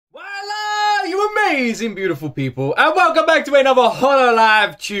Amazing, beautiful people, and welcome back to another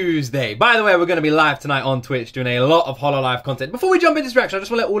Hololive Tuesday. By the way, we're going to be live tonight on Twitch doing a lot of Hololive content. Before we jump into this reaction, I just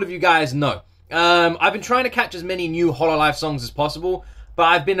want to let all of you guys know. I've been trying to catch as many new Hololive songs as possible, but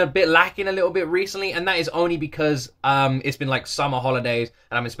I've been a bit lacking a little bit recently, and that is only because it's been like summer holidays,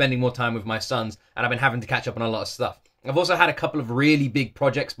 and I've been spending more time with my sons, and I've been having to catch up on a lot of stuff. I've also had a couple of really big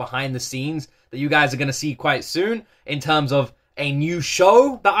projects behind the scenes that you guys are going to see quite soon in terms of a new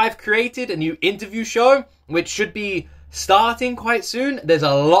show that I've created, a new interview show, which should be starting quite soon. There's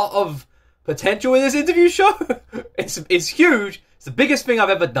a lot of potential with this interview show. It's huge. It's the biggest thing I've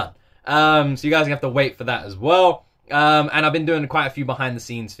ever done. So you guys have to wait for that as well. And I've been doing quite a few behind the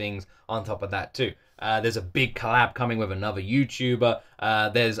scenes things on top of that too. There's a big collab coming with another YouTuber.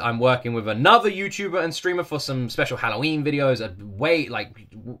 I'm working with another YouTuber and streamer for some special Halloween videos. A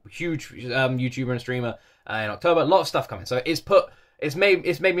huge YouTuber and streamer in October. A lot of stuff coming. So it's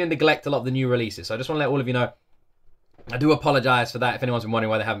made me neglect a lot of the new releases. So I just want to let all of you know. I do apologize for that if anyone's been wondering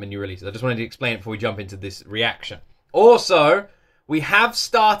why there haven't been new releases. I just wanted to explain it before we jump into this reaction. Also, we have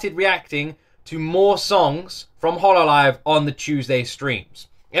started reacting to more songs from Hololive on the Tuesday streams.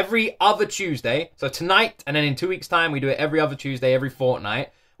 Every other Tuesday, so tonight and then in 2 weeks' time, we do it every other Tuesday, every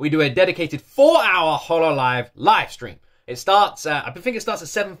fortnight. We do a dedicated 4-hour Hololive live stream. It starts, I think it starts at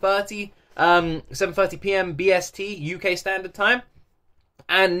 7:30 p.m. BST, UK Standard Time.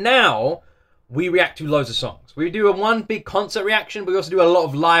 And now, we react to loads of songs. We do one big concert reaction, but we also do a lot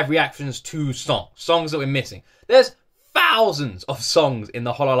of live reactions to songs that we're missing. There's thousands of songs in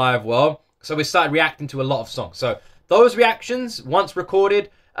the Hololive world, so we started reacting to a lot of songs. So those reactions, once recorded,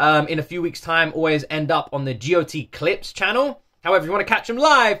 in a few weeks' time, always end up on the G.O.T. Clips channel. However, if you want to catch them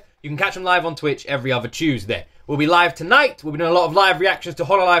live, you can catch them live on Twitch every other Tuesday. We'll be live tonight. We'll be doing a lot of live reactions to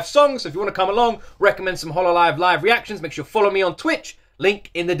Hololive songs. So if you want to come along, recommend some Hololive live reactions, make sure you follow me on Twitch.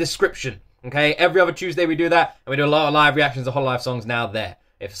 Link in the description. Okay, every other Tuesday we do that, and we do a lot of live reactions to Hololive songs now there.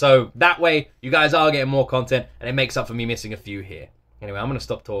 So that way, you guys are getting more content, and it makes up for me missing a few here. Anyway, I'm going to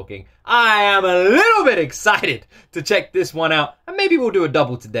stop talking. I am a little bit excited to check this one out. And maybe we'll do a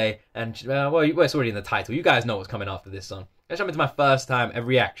double today. And, well, it's already in the title. You guys know what's coming after this song. Let's jump into my first time ever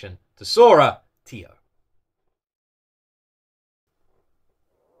reaction to Sora, TEO.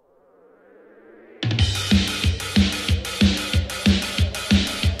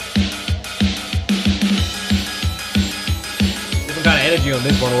 Different kind of energy on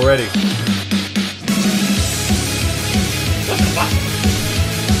this one already. What the fuck?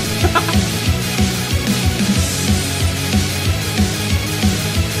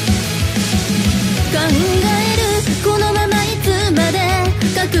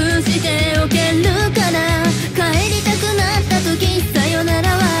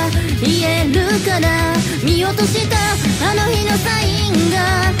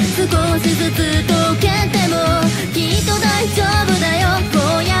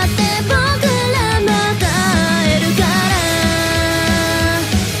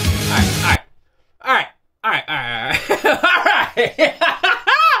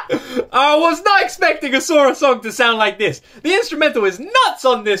 I was not expecting a Sora song to sound like this. The instrumental is nuts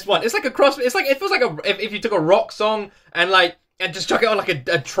on this one. It's like a cross. It's like it feels like if you took a rock song and just chuck it on like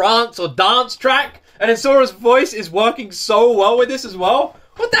a trance or dance track, and then Sora's voice is working so well with this as well.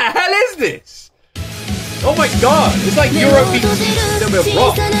 What the hell is this? Oh my god! It's like Eurobeat instead of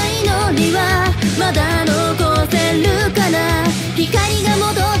rock.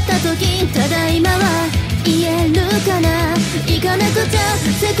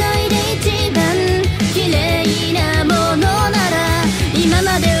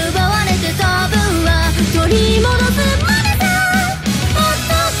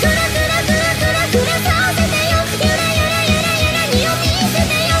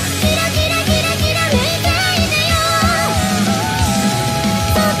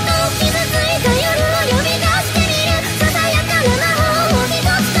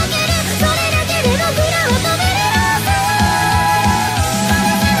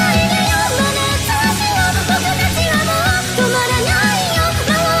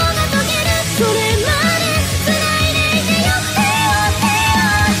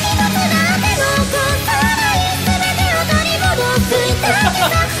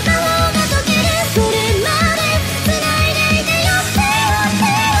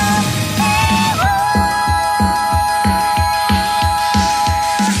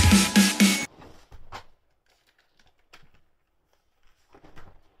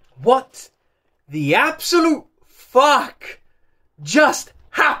 What the absolute fuck just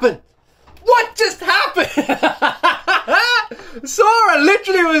happened? What just happened? Sora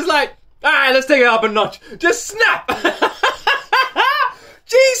literally was like, alright, let's take it up a notch. Just snap.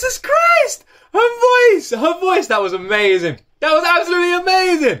 Jesus Christ! Her that was amazing. That was absolutely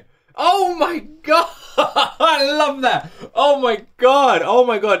amazing. Oh my god. I love that. Oh my god. Oh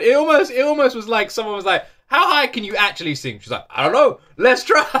my god. It almost was like someone was like, how high can you actually sing? She's like, I don't know. Let's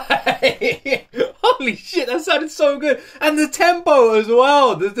try. Holy shit, that sounded so good. And the tempo as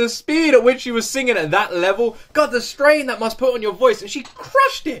well. The speed at which she was singing at that level. God, the strain that must put on your voice. And she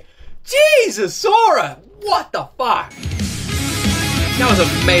crushed it. Jesus, Sora. What the fuck? That was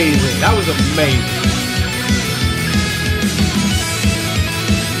amazing. That was amazing.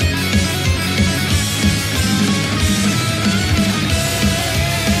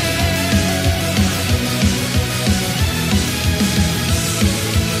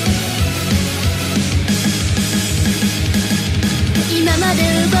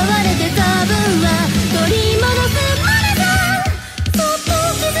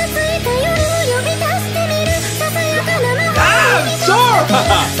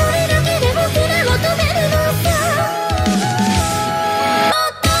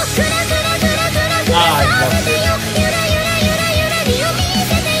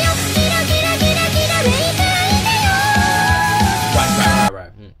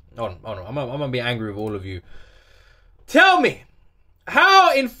 I'm gonna be angry with all of you. Tell me,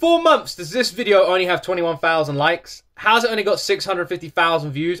 how in 4 months does this video only have 21,000 likes? How's it only got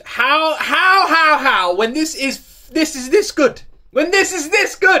 650,000 views? How? When this is this good? When this is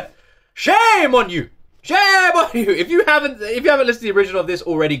this good? Shame on you! Shame on you! If you haven't listened to the original of this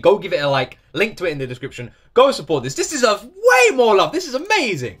already, go give it a like. Link to it in the description. Go support this. This deserves way more love. This is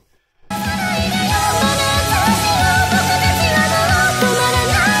amazing.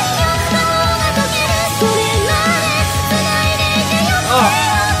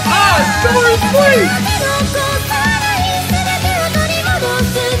 Sora's voice!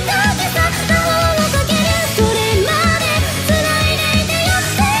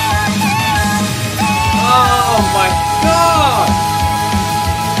 Oh my god!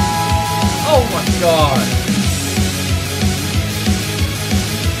 Oh my god!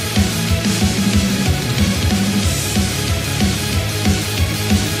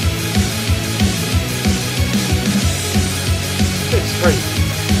 It's crazy.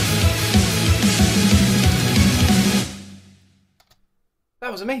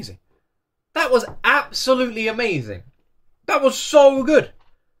 That was amazing. That was absolutely amazing. That was so good.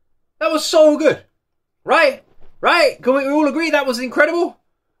 That was so good. Right? Right? Can we all agree that was incredible?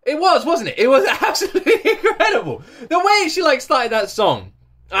 It was, wasn't it? It was absolutely incredible. The way she like started that song,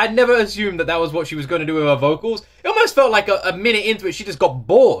 I'd never assumed that was what she was going to do with her vocals. It almost felt like a minute into it, she just got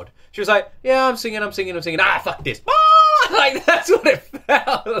bored. She was like, yeah, I'm singing. Ah, fuck this. Ah! Like, that's what it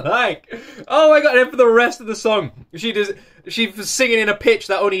felt like. Oh my god. And then for the rest of the song, she was singing in a pitch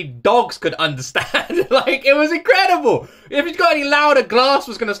that only dogs could understand. Like, it was incredible. If it got any louder, glass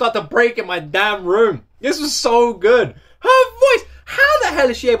was going to start to break in my damn room. This was so good. Her voice. How the hell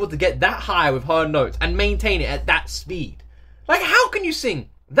is she able to get that high with her notes and maintain it at that speed? Like, how can you sing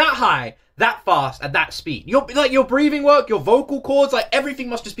that high, that fast, at that speed? Your breathing work, your vocal cords, like, everything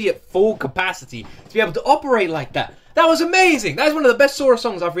must just be at full capacity to be able to operate like that. That was amazing. That is one of the best Sora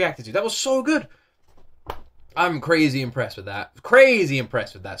songs I've reacted to. That was so good. I'm crazy impressed with that. Crazy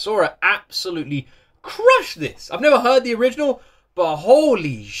impressed with that. Sora absolutely crushed this. I've never heard the original, but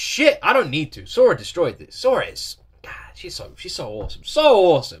holy shit, I don't need to. Sora destroyed this. Sora is, God, she's so awesome.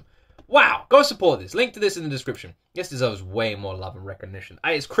 So awesome. Wow, go support this. Link to this in the description. This deserves way more love and recognition.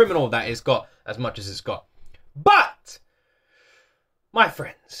 It's criminal that it's got as much as it's got. But, my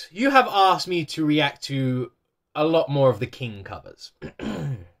friends, you have asked me to react to a lot more of the King covers.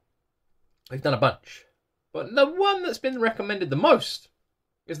 We've done a bunch. But the one that's been recommended the most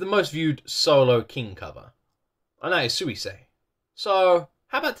is the most viewed solo King cover. And that is Suisei. So,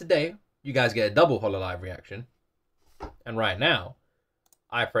 how about today, you guys get a double Hololive reaction. And right now,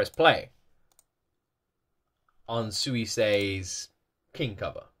 I press play on Suisei's King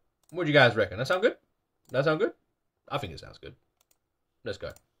cover. What do you guys reckon? That sound good? That sound good? I think it sounds good. Let's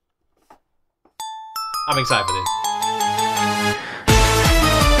go. I'm excited for this.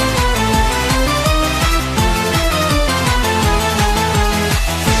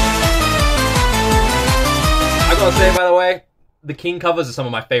 I gotta say, by the way, the King covers are some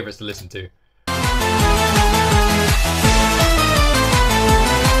of my favorites to listen to.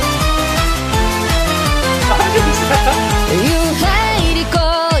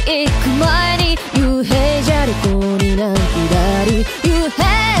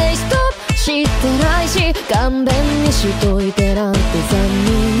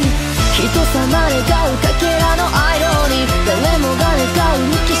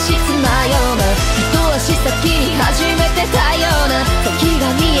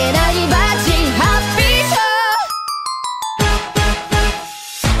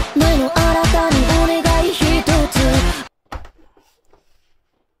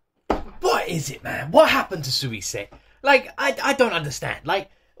 is it, man? What happened to Suisei? Like, I don't understand. Like,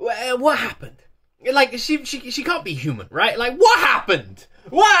 what happened? Like, she can't be human, right? Like, what happened?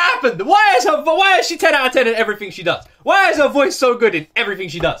 What happened? Why is she 10 out of 10 in everything she does? Why is her voice so good in everything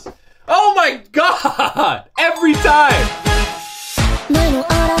she does? Oh my god! Every time!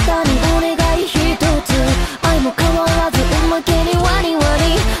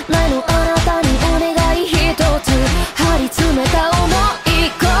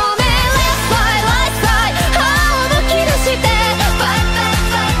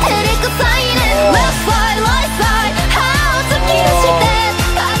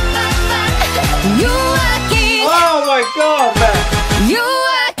 Oh my god, man!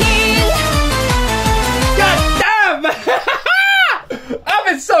 God damn, man! I've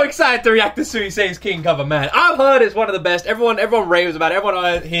been so excited to react to Suisei's King cover, man. I've heard it's one of the best. Everyone raves about it. Everyone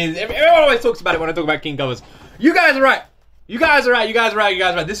always talks about it when I talk about King covers. You guys are right. You guys are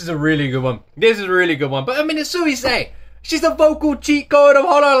right. This is a really good one. But I mean, it's Suisei. She's the vocal cheat code of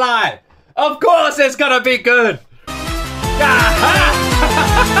Hololive. Of course it's gonna be good.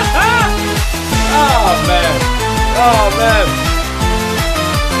 Oh man.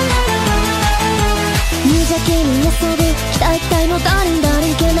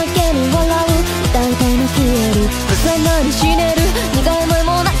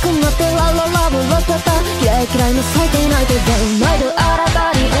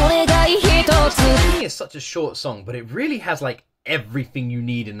 It's such a short song, but it really has like everything you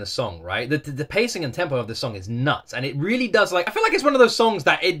need in the song, right? The pacing and tempo of the song is nuts, and it really does, like, I feel like it's one of those songs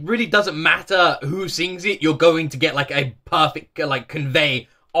that it really doesn't matter who sings it, you're going to get like a perfect like convey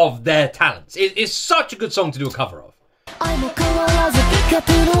of their talents. It's such a good song to do a cover of.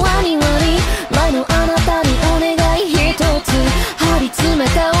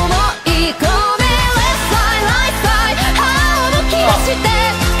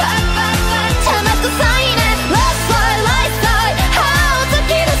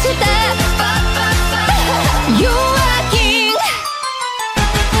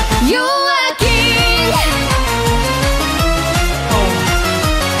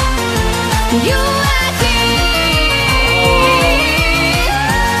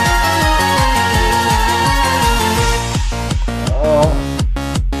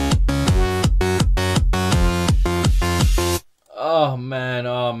 Oh man.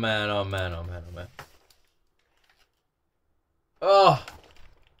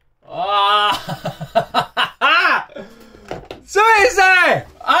 Suisei!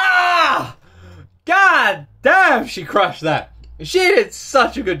 God damn, she crushed that. She did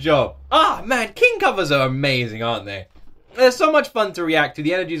such a good job. Man, King covers are amazing, aren't they? They're so much fun to react to.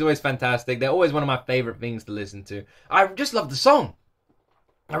 The energy is always fantastic. They're always one of my favorite things to listen to. I just love the song.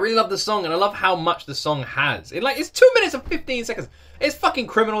 I really love the song, and I love how much the song has. It's 2 minutes and 15 seconds. It's fucking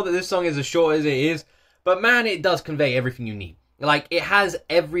criminal that this song is as short as it is, but man, it does convey everything you need. Like, it has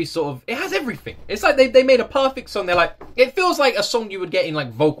everything. It's like they made a perfect song. They're like, it feels like a song you would get in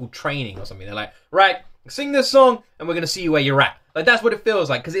like vocal training or something. They're like, right, sing this song, and we're gonna see where you're at. Like, that's what it feels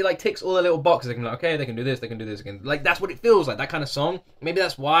like, because it like ticks all the little boxes. They can be like, okay, they can do this, like, that's what it feels like, that kind of song. Maybe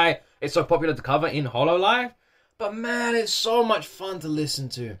that's why it's so popular to cover in Hololive. But man, it's so much fun to listen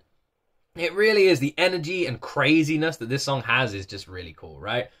to. It really is. The energy and craziness that this song has is just really cool,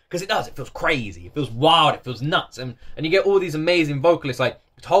 right? Because it feels crazy, it feels wild, it feels nuts, and you get all these amazing vocalists. Like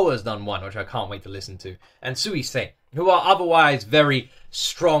Toa's done one, which I can't wait to listen to, and Suisei, who are otherwise very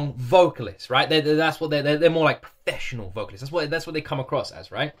strong vocalists, right? They're more like professional vocalists. That's what they come across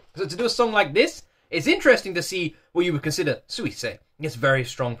as, right? So to do a song like this, it's interesting to see what you would consider Suisei. It's very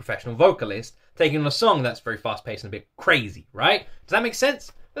strong professional vocalist taking on a song that's very fast paced and a bit crazy, right? Does that make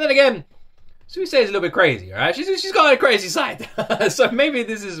sense? But then again, Suisei is a little bit crazy, right? She's got a crazy side. So maybe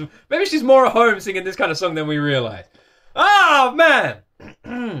she's more at home singing this kind of song than we realize. Oh man.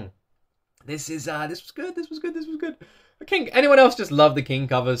 This was good. King, anyone else just love the King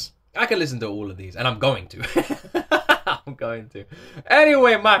covers? I can listen to all of these, and I'm going to. I'm going to.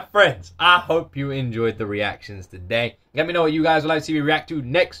 Anyway, my friends, I hope you enjoyed the reactions today. Let me know what you guys would like to see me react to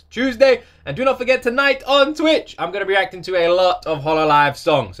next Tuesday. And do not forget, tonight on Twitch, I'm going to be reacting to a lot of Hololive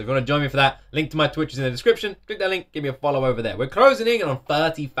songs. So if you want to join me for that, link to my Twitch is in the description. Click that link, give me a follow over there. We're closing in on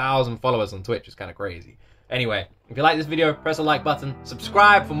 30,000 followers on Twitch. It's kind of crazy. Anyway, if you like this video, press the like button,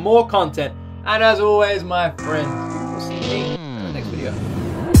 subscribe for more content. And as always, my friends, we'll see you